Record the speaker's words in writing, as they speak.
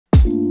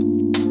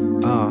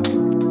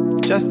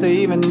just to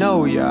even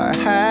know ya. I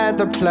had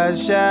the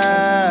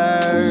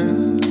pleasure.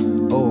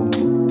 Oh,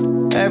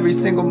 every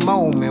single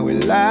moment we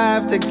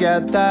laughed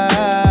together.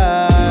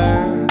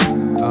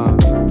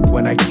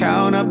 When I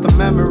count up the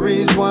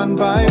memories one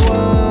by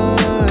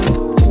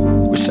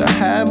one, wish I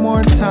had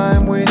more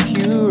time with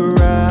you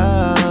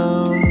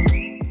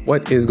around.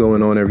 What is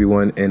going on,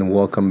 everyone, and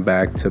welcome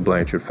back to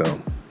Blanchard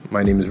Film.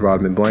 My name is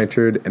Rodman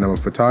Blanchard, and I'm a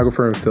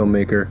photographer and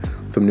filmmaker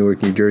from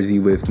Newark, New Jersey,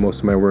 with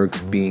most of my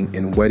works being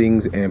in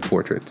weddings and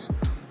portraits.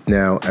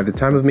 Now, at the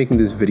time of making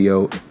this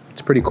video,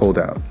 it's pretty cold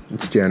out.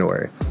 It's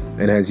January,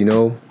 and as you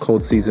know,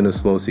 cold season is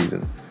slow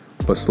season,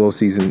 but slow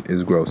season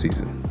is grow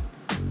season.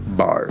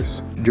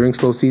 Bars. During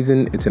slow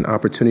season, it's an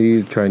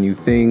opportunity to try new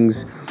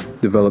things,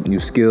 develop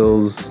new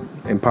skills,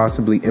 and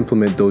possibly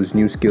implement those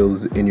new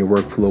skills in your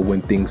workflow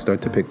when things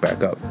start to pick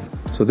back up.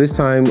 So this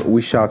time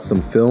we shot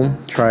some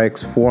film,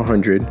 Tri-X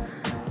 400,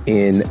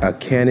 in a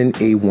Canon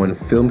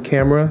A1 film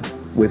camera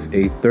with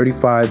a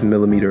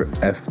 35mm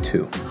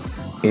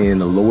f2 in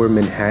lower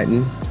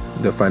Manhattan,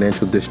 the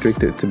financial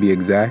district to be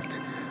exact.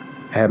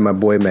 I had my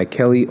boy Matt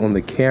Kelly on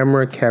the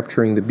camera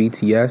capturing the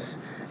BTS,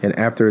 and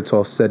after it's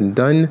all said and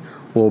done,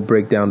 we'll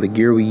break down the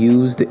gear we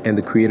used and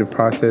the creative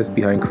process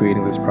behind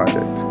creating this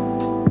project.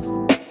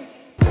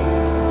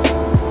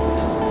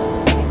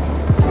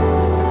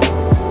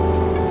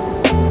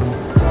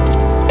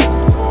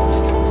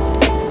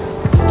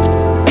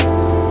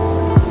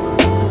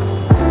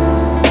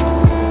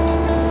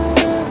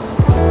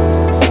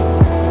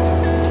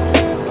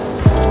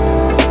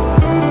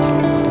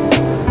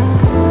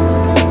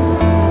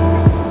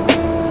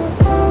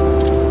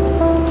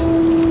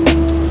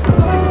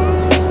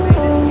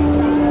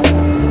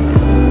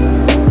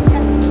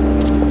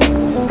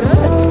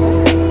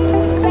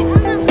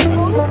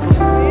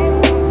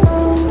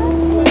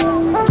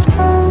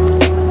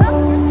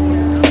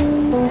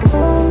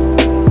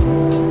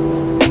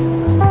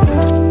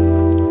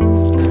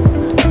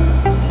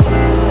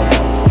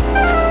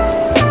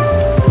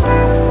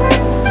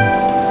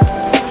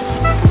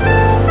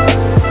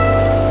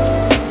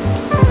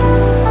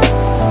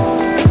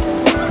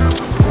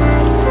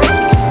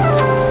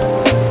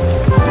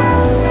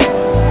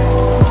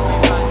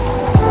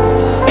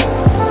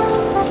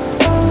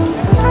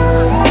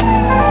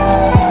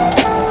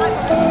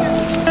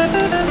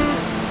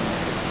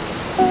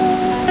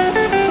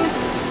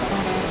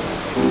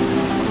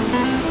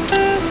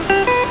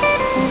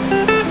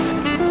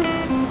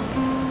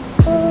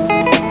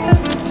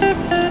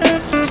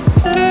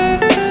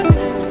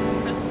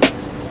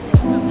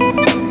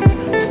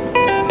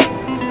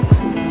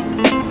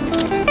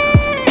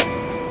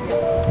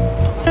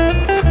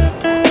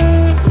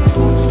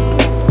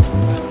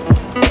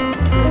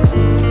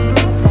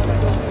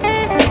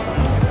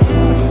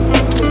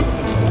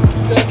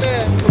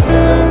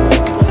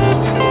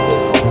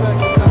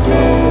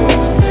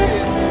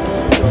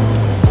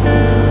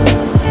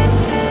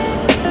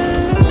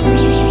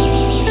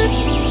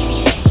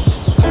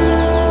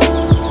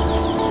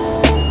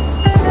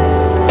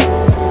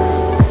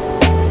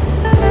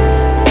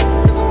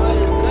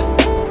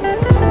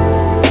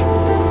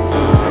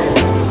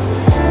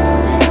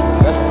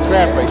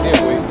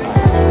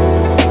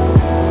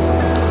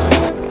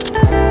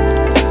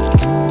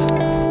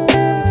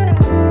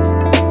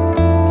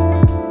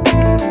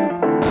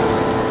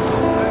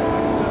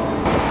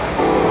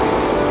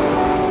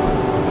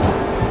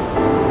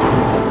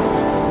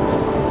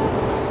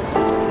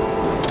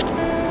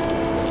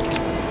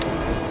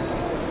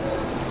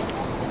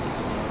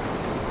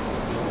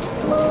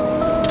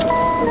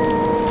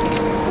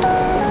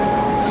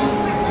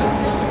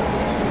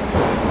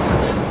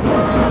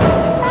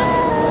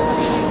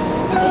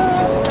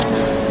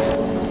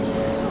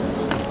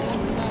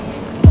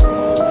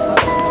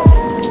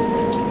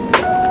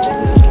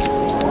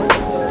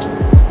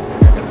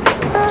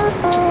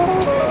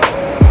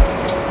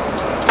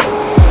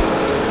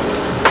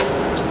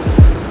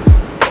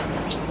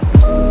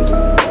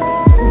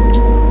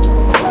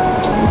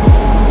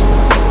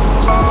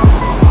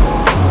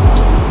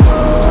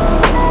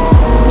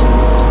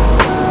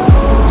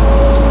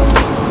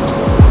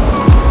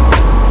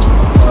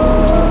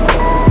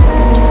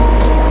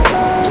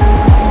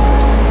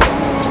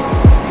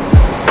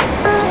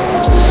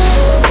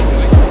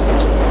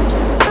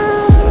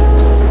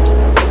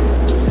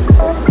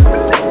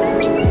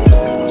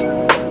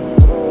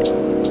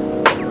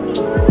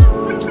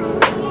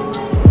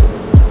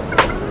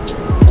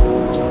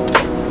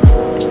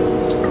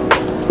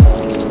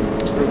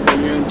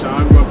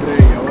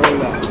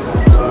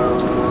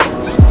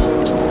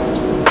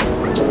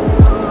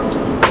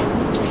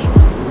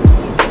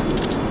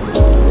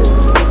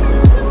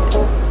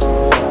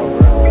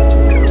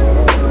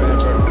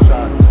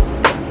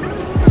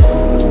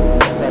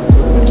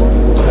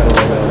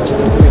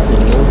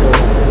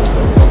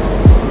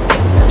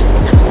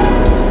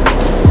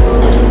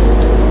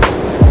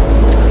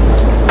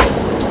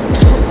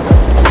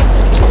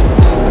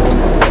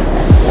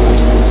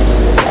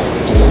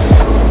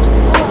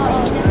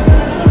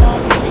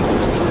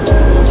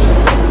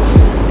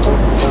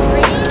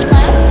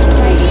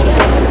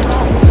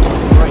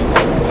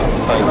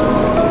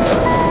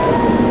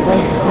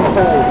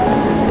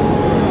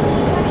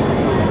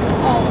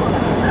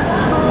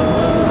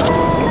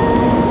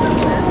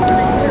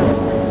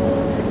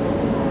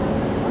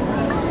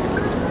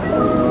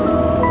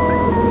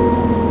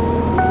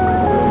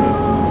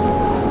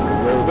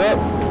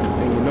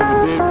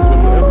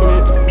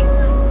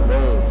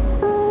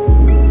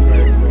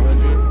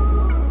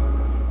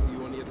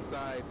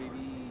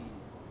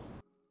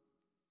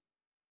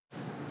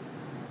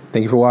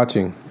 Thank you for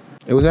watching.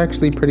 It was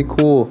actually pretty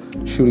cool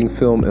shooting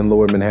film in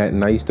Lower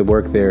Manhattan. I used to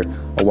work there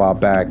a while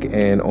back,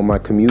 and on my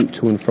commute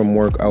to and from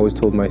work, I always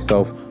told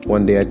myself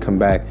one day I'd come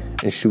back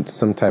and shoot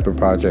some type of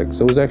project.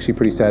 So it was actually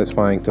pretty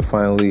satisfying to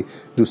finally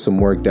do some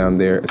work down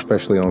there,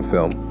 especially on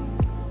film.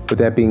 With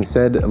that being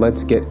said,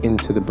 let's get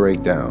into the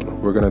breakdown.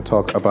 We're gonna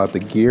talk about the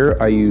gear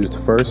I used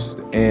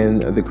first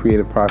and the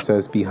creative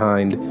process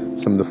behind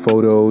some of the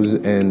photos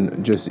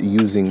and just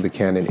using the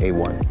Canon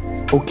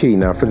A1. Okay,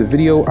 now for the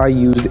video, I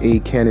used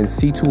a Canon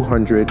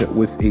C200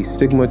 with a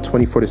Sigma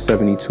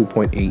 24-70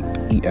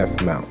 2.8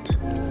 EF mount.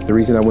 The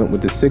reason I went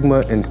with the Sigma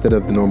instead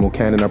of the normal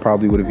Canon I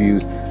probably would have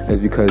used is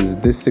because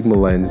this Sigma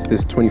lens,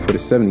 this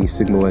 24-70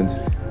 Sigma lens,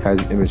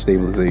 has image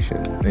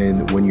stabilization.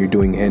 And when you're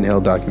doing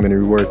handheld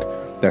documentary work,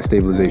 that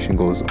stabilization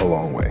goes a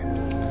long way.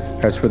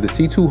 As for the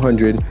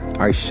C200,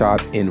 I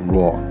shot in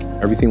RAW.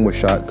 Everything was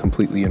shot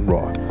completely in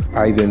RAW.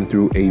 I then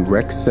threw a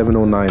Rec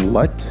 709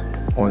 LUT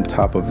on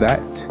top of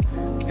that,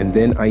 and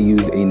then I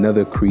used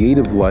another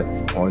creative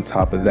LUT on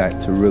top of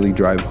that to really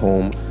drive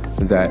home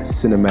that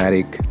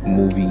cinematic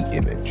movie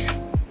image.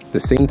 The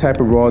same type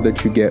of RAW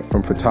that you get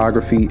from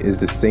photography is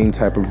the same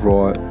type of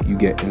RAW you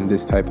get in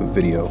this type of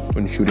video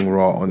when shooting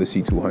RAW on the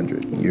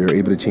C200. You're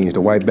able to change the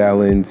white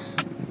balance,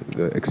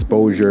 the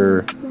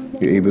exposure,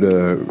 you're able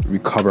to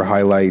recover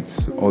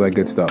highlights, all that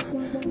good stuff.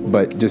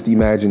 But just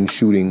imagine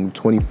shooting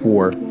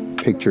 24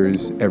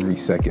 pictures every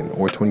second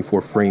or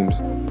 24 frames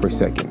per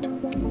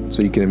second.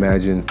 So you can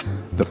imagine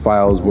the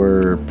files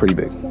were pretty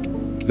big.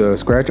 The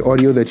scratch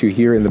audio that you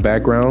hear in the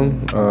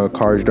background,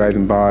 cars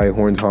driving by,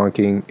 horns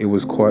honking, it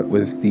was caught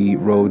with the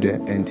Rode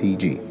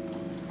NTG.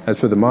 As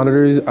for the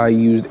monitors, I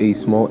used a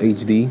small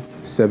HD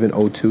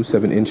 702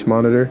 7-inch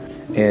monitor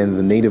and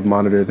the native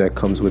monitor that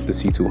comes with the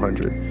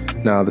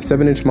C200. Now the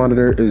 7-inch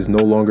monitor is no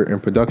longer in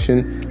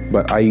production,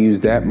 but I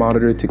used that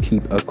monitor to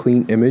keep a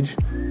clean image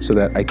so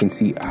that I can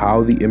see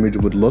how the image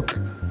would look,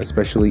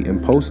 especially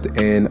in post,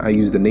 and I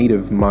used the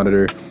native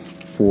monitor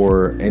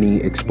for any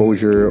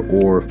exposure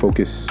or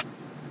focus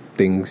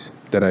things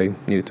that I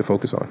needed to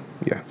focus on.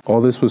 Yeah,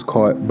 all this was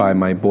caught by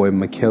my boy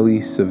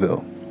Michele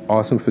Seville,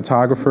 awesome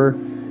photographer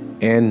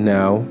and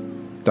now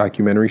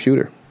documentary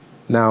shooter.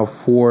 Now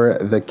for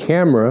the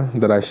camera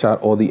that I shot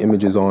all the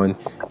images on,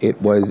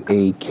 it was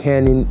a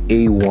Canon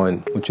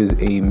A1, which is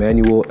a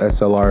manual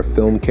SLR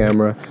film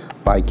camera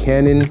by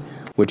Canon,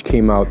 which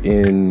came out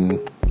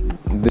in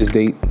this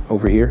date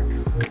over here.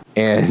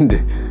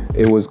 And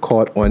it was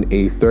caught on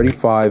a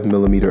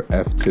 35mm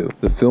f2.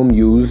 The film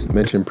used,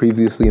 mentioned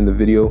previously in the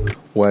video,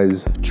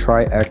 was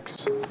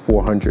Tri-X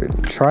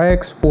 400.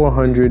 Tri-X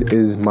 400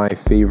 is my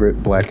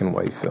favorite black and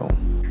white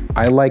film.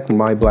 I like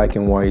my black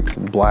and whites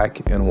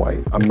black and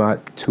white. I'm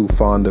not too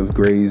fond of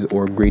grays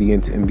or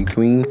gradients in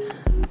between.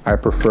 I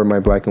prefer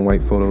my black and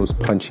white photos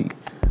punchy.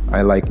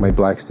 I like my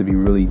blacks to be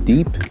really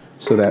deep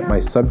so that my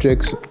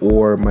subjects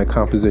or my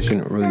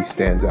composition really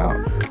stands out.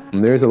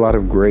 When there's a lot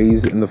of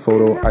grays in the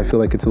photo, I feel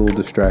like it's a little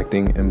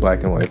distracting in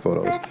black and white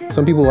photos.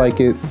 Some people like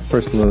it,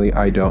 personally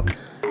I don't.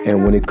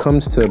 And when it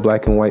comes to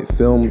black and white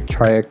film,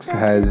 Tri-X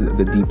has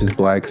the deepest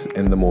blacks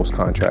and the most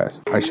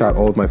contrast. I shot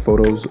all of my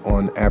photos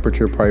on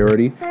aperture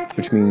priority,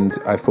 which means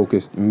I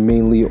focused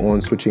mainly on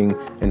switching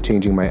and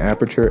changing my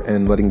aperture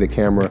and letting the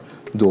camera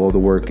do all the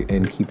work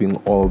and keeping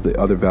all of the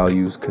other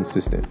values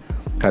consistent.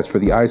 As for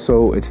the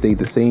ISO, it stayed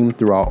the same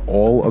throughout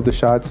all of the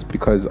shots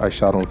because I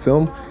shot on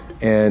film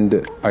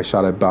and I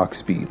shot at box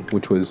speed,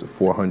 which was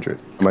 400.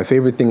 My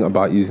favorite thing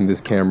about using this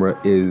camera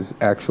is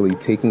actually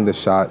taking the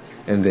shot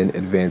and then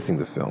advancing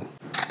the film.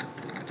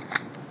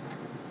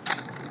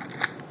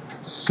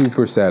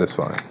 Super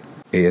satisfying.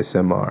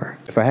 ASMR.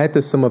 If I had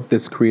to sum up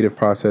this creative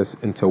process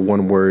into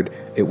one word,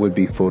 it would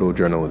be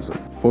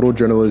photojournalism.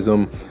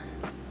 Photojournalism,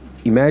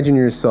 imagine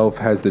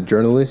yourself as the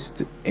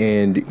journalist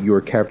and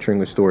you're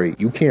capturing a story.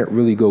 You can't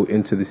really go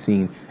into the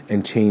scene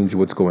and change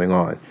what's going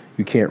on.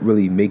 You can't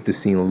really make the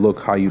scene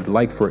look how you'd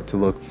like for it to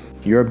look.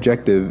 Your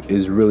objective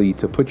is really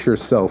to put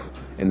yourself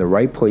in the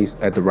right place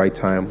at the right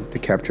time to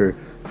capture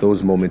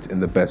those moments in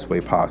the best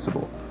way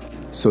possible,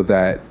 so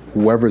that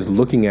whoever's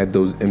looking at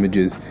those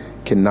images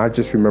can not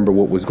just remember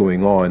what was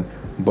going on,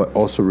 but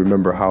also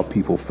remember how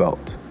people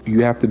felt.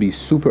 You have to be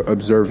super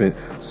observant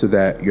so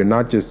that you're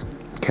not just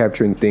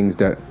capturing things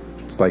that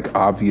it's like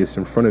obvious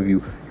in front of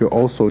you. You're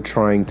also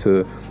trying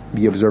to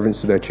be observant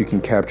so that you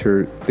can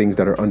capture things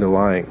that are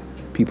underlying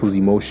people's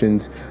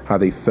emotions, how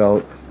they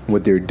felt,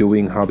 what they're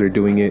doing, how they're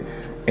doing it.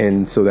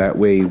 And so that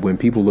way, when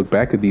people look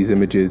back at these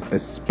images,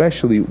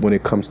 especially when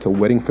it comes to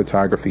wedding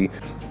photography,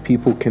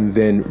 people can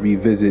then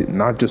revisit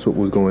not just what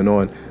was going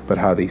on, but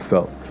how they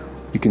felt.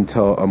 You can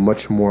tell a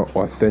much more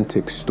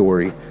authentic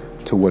story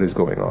to what is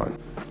going on.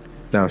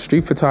 Now,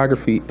 street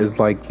photography is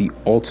like the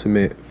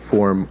ultimate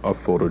form of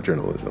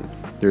photojournalism.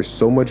 There's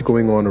so much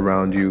going on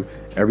around you.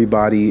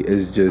 Everybody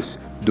is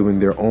just doing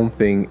their own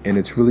thing, and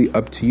it's really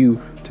up to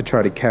you to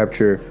try to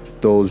capture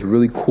those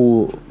really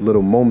cool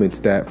little moments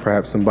that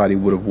perhaps somebody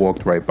would have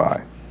walked right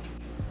by.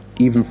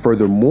 Even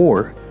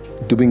furthermore,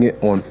 doing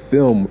it on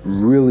film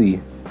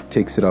really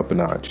takes it up a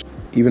notch.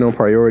 Even on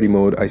priority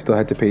mode, I still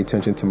had to pay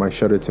attention to my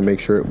shutter to make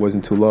sure it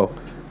wasn't too low.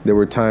 There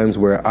were times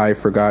where I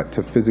forgot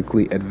to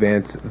physically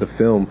advance the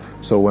film,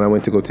 so when I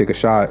went to go take a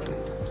shot,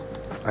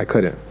 I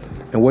couldn't.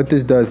 And what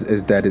this does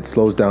is that it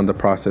slows down the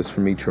process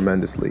for me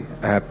tremendously.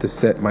 I have to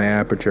set my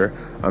aperture,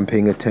 I'm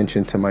paying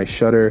attention to my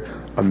shutter,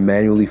 I'm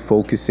manually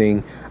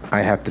focusing, I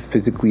have to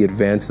physically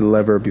advance the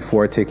lever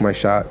before I take my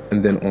shot,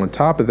 and then on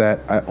top of that,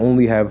 I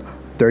only have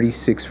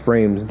 36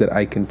 frames that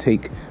I can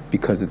take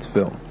because it's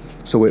film.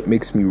 So it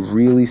makes me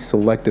really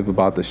selective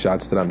about the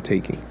shots that I'm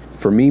taking.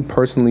 For me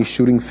personally,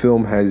 shooting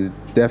film has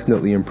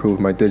definitely improved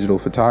my digital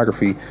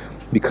photography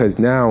because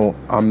now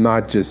I'm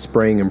not just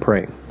spraying and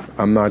praying.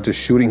 I'm not just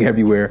shooting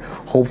everywhere,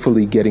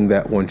 hopefully getting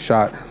that one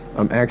shot.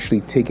 I'm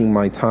actually taking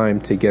my time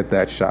to get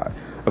that shot.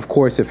 Of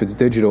course, if it's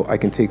digital, I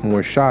can take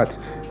more shots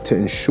to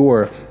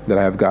ensure that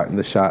I've gotten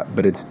the shot,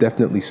 but it's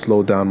definitely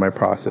slowed down my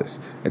process.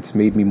 It's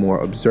made me more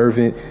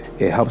observant.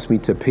 It helps me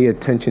to pay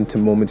attention to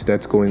moments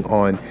that's going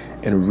on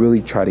and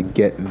really try to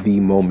get the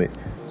moment.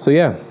 So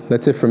yeah,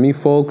 that's it for me,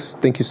 folks.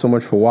 Thank you so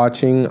much for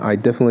watching. I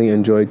definitely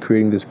enjoyed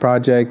creating this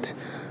project.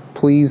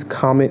 Please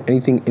comment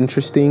anything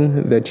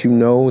interesting that you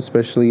know,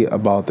 especially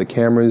about the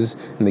cameras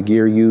and the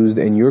gear used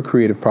and your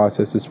creative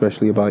process,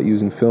 especially about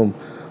using film.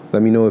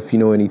 Let me know if you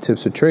know any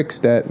tips or tricks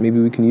that maybe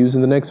we can use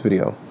in the next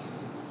video.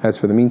 As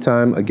for the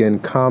meantime, again,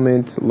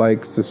 comment,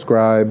 like,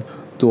 subscribe,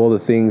 do all the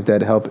things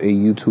that help a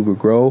YouTuber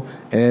grow,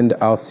 and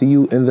I'll see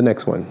you in the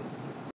next one.